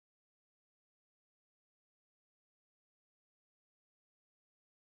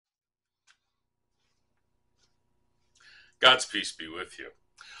God's peace be with you.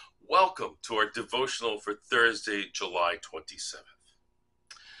 Welcome to our devotional for Thursday, July 27th.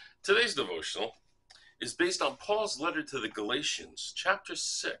 Today's devotional is based on Paul's letter to the Galatians, chapter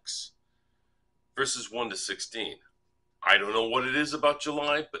 6, verses 1 to 16. I don't know what it is about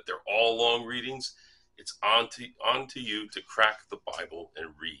July, but they're all long readings. It's on to you to crack the Bible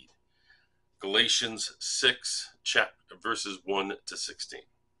and read. Galatians 6, verses 1 to 16.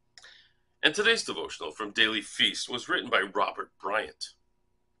 And today's devotional from Daily Feast was written by Robert Bryant.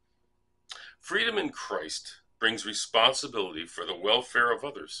 Freedom in Christ brings responsibility for the welfare of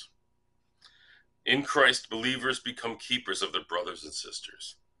others. In Christ, believers become keepers of their brothers and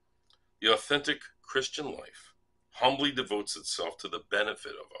sisters. The authentic Christian life humbly devotes itself to the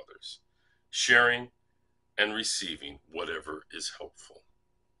benefit of others, sharing and receiving whatever is helpful.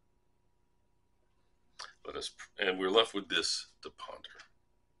 And we're left with this to ponder.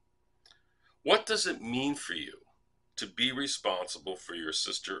 What does it mean for you to be responsible for your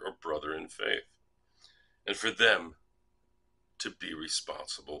sister or brother in faith, and for them to be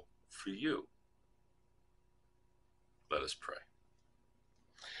responsible for you? Let us pray.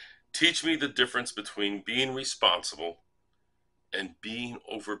 Teach me the difference between being responsible and being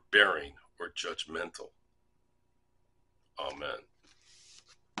overbearing or judgmental. Amen.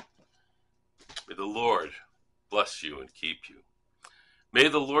 May the Lord bless you and keep you. May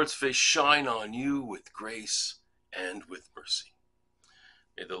the Lord's face shine on you with grace and with mercy.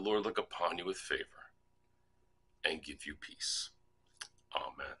 May the Lord look upon you with favor and give you peace.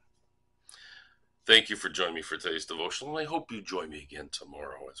 Amen. Thank you for joining me for today's devotional, and I hope you join me again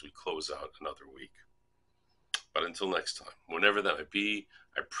tomorrow as we close out another week. But until next time, whenever that may be,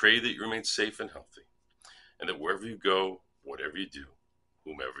 I pray that you remain safe and healthy, and that wherever you go, whatever you do,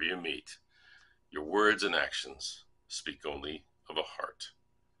 whomever you meet, your words and actions speak only of a heart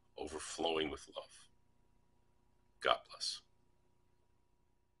overflowing with love. God bless.